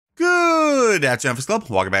Good afternoon, FSClub.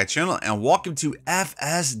 Welcome back to the channel and welcome to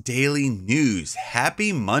FS Daily News.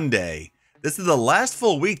 Happy Monday. This is the last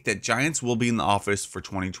full week that Giants will be in the office for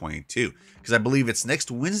 2022 because I believe it's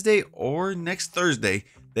next Wednesday or next Thursday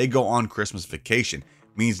they go on Christmas vacation.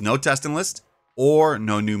 Means no testing list or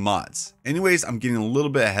no new mods. Anyways, I'm getting a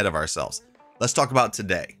little bit ahead of ourselves. Let's talk about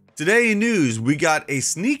today. Today in news, we got a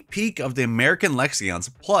sneak peek of the American Lexions,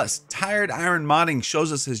 plus Tired Iron Modding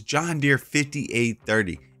shows us his John Deere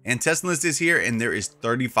 5830. And testing list is here, and there is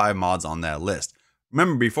 35 mods on that list.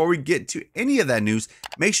 Remember, before we get to any of that news,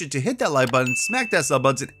 make sure to hit that like button, smack that sub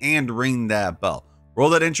button, and ring that bell. Roll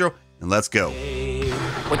that intro, and let's go.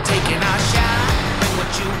 We're taking our shot, what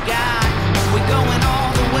you got? We're going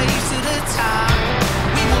all the way to the top.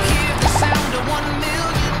 We will hear the sound of 1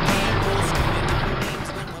 million people screaming our names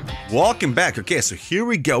when we're back. Welcome back. Okay, so here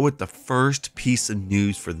we go with the first piece of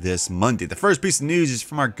news for this Monday. The first piece of news is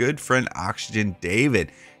from our good friend Oxygen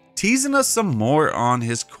David, teasing us some more on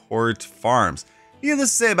his Court Farms. He had this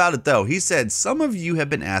to say about it though. He said, some of you have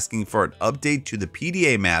been asking for an update to the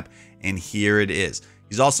PDA map, and here it is.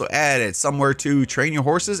 He's also added somewhere to train your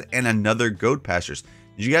horses and another goat pastures.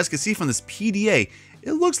 As you guys can see from this PDA,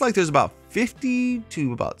 it looks like there's about 50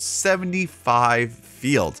 to about 75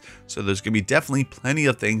 fields. So there's gonna be definitely plenty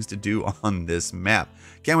of things to do on this map.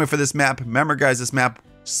 Can't wait for this map. Remember guys, this map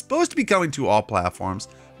is supposed to be coming to all platforms.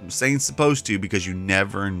 I'm saying supposed to because you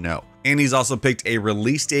never know. And he's also picked a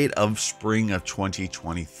release date of spring of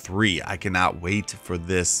 2023. I cannot wait for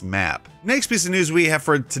this map. Next piece of news we have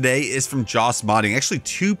for today is from Joss Modding. Actually,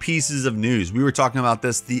 two pieces of news. We were talking about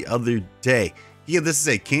this the other day. He had this to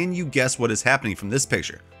say, can you guess what is happening from this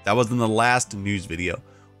picture? That was in the last news video.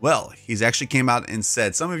 Well, he's actually came out and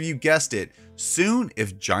said, some of you guessed it, soon,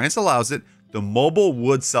 if Giants allows it, the mobile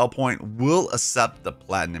wood sell point will accept the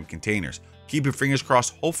platinum containers. Keep your fingers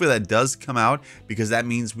crossed. Hopefully that does come out because that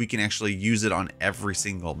means we can actually use it on every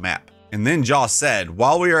single map. And then Joss said,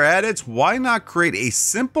 while we are at it, why not create a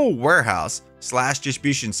simple warehouse /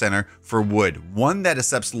 distribution center for wood, one that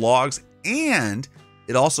accepts logs and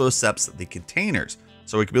it also accepts the containers.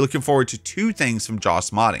 So we could be looking forward to two things from Joss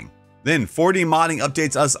Modding. Then 4D Modding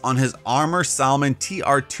updates us on his Armor Salmon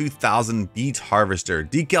TR2000 beet harvester.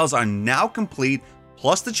 Decals are now complete,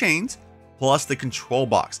 plus the chains, plus the control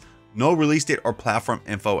box. No release date or platform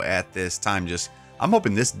info at this time. I'm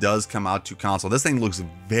hoping this does come out to console. This thing looks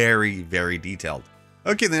very, very detailed.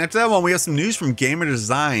 Okay, then after that one, we have some news from Gamer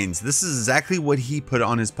Designs. This is exactly what he put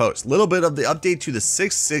on his post. A little bit of the update to the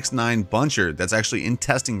 669 buncher that's actually in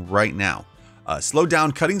testing right now. Slow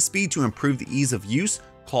down cutting speed to improve the ease of use.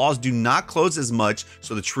 Claws do not close as much,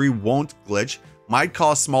 so the tree won't glitch. Might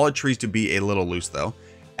cause smaller trees to be a little loose though.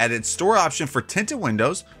 Added store option for tinted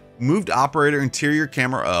windows. Moved operator interior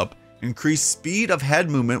camera up. Increased speed of head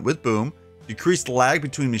movement with boom, decreased lag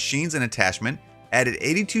between machines and attachment, added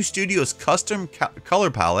 82 Studios custom color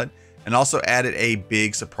palette, and also added a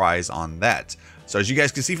big surprise on that. So as you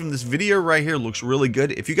guys can see from this video right here, looks really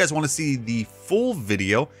good. If you guys want to see the full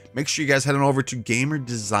video, make sure you guys head on over to Gamer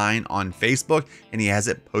Design on Facebook, and he has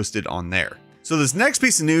it posted on there. So this next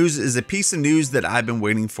piece of news is a piece of news that I've been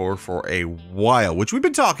waiting for a while, which we've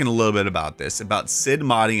been talking a little bit about this, about Sid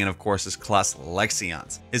modding and of course his Claas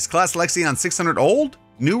Lexions. His Claas Lexion 600 old,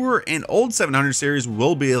 newer, and old 700 series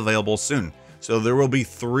will be available soon. So there will be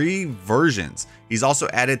 3 versions. He's also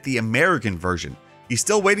added the American version. He's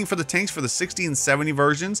still waiting for the tanks for the 60 and 70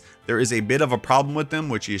 versions. There is a bit of a problem with them,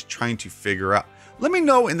 which he is trying to figure out. Let me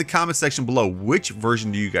know in the comment section below, which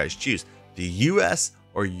version do you guys choose? The US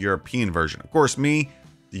or European version? Of course, me,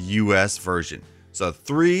 the US version. So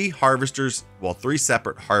 3 harvesters, well, 3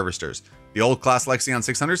 separate harvesters. The old Claas Lexion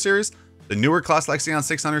 600 series, the newer Claas Lexion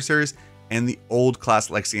 600 series, and the old Claas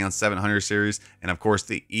Lexion 700 series, and of course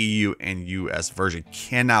the EU and US version.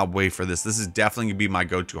 Cannot wait for this. This is definitely gonna be my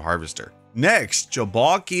go-to harvester. Next,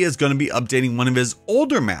 Jabalki is going to be updating one of his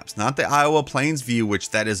older maps, not the Iowa Plains View, which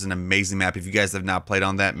that is an amazing map. If you guys have not played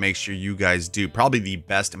on that, make sure you guys do. Probably the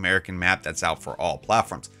best American map that's out for all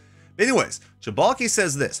platforms. But anyways, Jabalki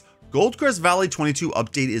says this, Goldcrest Valley 22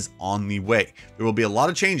 update is on the way. There will be a lot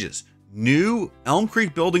of changes. New Elm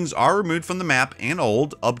Creek buildings are removed from the map and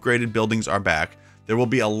old upgraded buildings are back. There will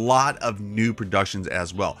be a lot of new productions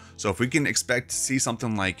as well. So if we can expect to see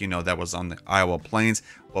something like, you know, that was on the Iowa Plains,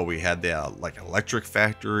 well, we had the like electric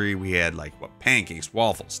factory, we had like what, pancakes,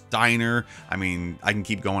 waffles, diner. I mean, I can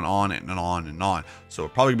keep going on and on and on. So we're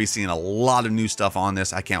probably gonna be seeing a lot of new stuff on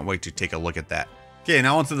this. I can't wait to take a look at that. Okay,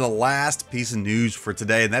 now on to the last piece of news for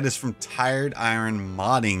today, and that is from Tired Iron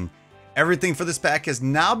Modding. Everything for this pack has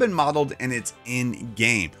now been modeled and it's in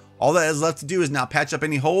game. All that is left to do is now patch up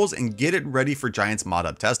any holes and get it ready for Giants mod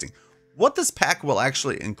up testing. What this pack will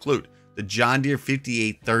actually include. the John Deere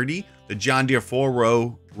 5830, the John Deere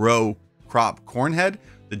 4-row crop corn head,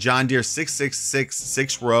 the John Deere 666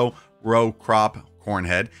 6-row crop corn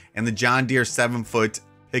head, and the John Deere 7-foot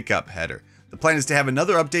pickup header. The plan is to have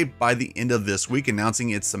another update by the end of this week, announcing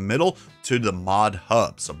its submittal to the Mod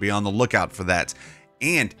Hub, so be on the lookout for that.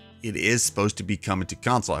 And it is supposed to be coming to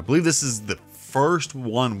console. I believe this is the first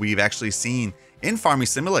one we've actually seen in Farming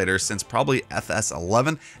Simulator since probably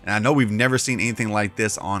FS11, and I know we've never seen anything like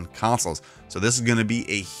this on consoles, so this is going to be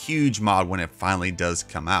a huge mod when it finally does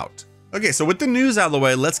come out. Okay, so with the news out of the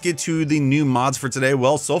way, let's get to the new mods for today.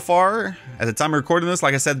 Well, so far, at the time of recording this,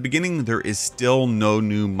 like I said at the beginning, there is still no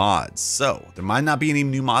new mods. So there might not be any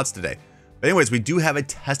new mods today. But anyways, we do have a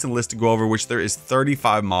testing list to go over, which there is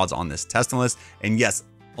 35 mods on this testing list. And yes,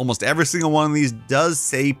 almost every single one of these does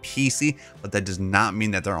say PC, but that does not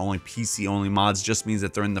mean that they're only PC only mods. It just means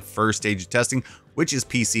that they're in the first stage of testing, which is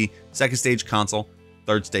PC, second stage console,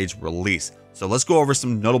 third stage release. So let's go over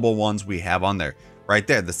some notable ones we have on there. Right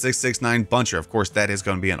there, the 669 Buncher, of course, that is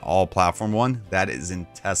going to be an all-platform one. That is in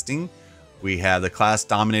testing. We have the Class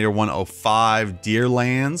Dominator 105 Deere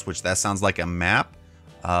Lands, which that sounds like a map.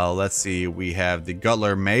 Let's see, we have the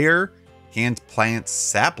Gutler Mayor, Hand Plant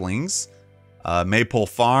Saplings, Maypole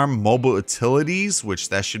Farm Mobile Utilities, which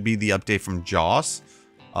that should be the update from Joss,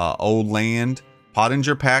 Old Land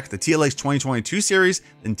Pottinger Pack, the TLX 2022 series,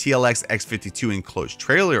 then TLX X52 enclosed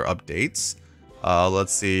trailer updates.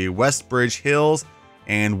 Let's see, Westbridge Hills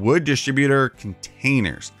and Wood Distributor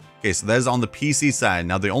Containers. Okay, so that is on the PC side.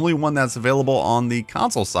 Now, the only one that's available on the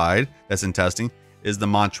console side that's in testing is the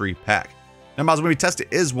Monterey Pack. Now, mods when we test it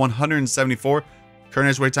is 174. Current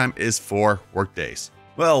edge wait time is 4 workdays.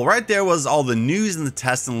 Well, right there was all the news in the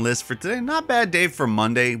testing list for today. Not bad day for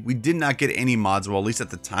Monday. We did not get any mods, well, at least at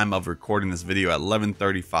the time of recording this video at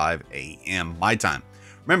 11:35 a.m. my time.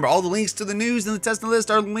 Remember, all the links to the news in the testing list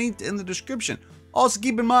are linked in the description. Also,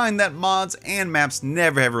 keep in mind that mods and maps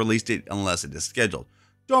never have released it unless it is scheduled.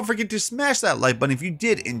 Don't forget to smash that like button if you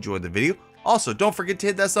did enjoy the video. Also, don't forget to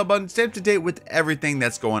hit that sub button to stay up to date with everything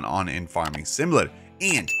that's going on in Farming Simulator.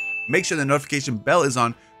 And make sure the notification bell is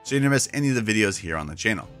on so you never miss any of the videos here on the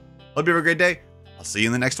channel. Hope you have a great day. I'll see you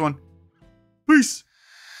in the next one. Peace.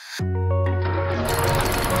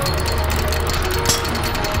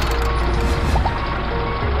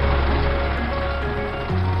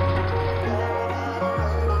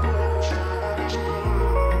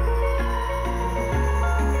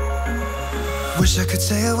 Wish I could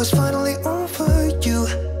say I was finally over you,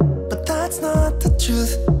 but that's not the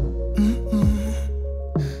truth.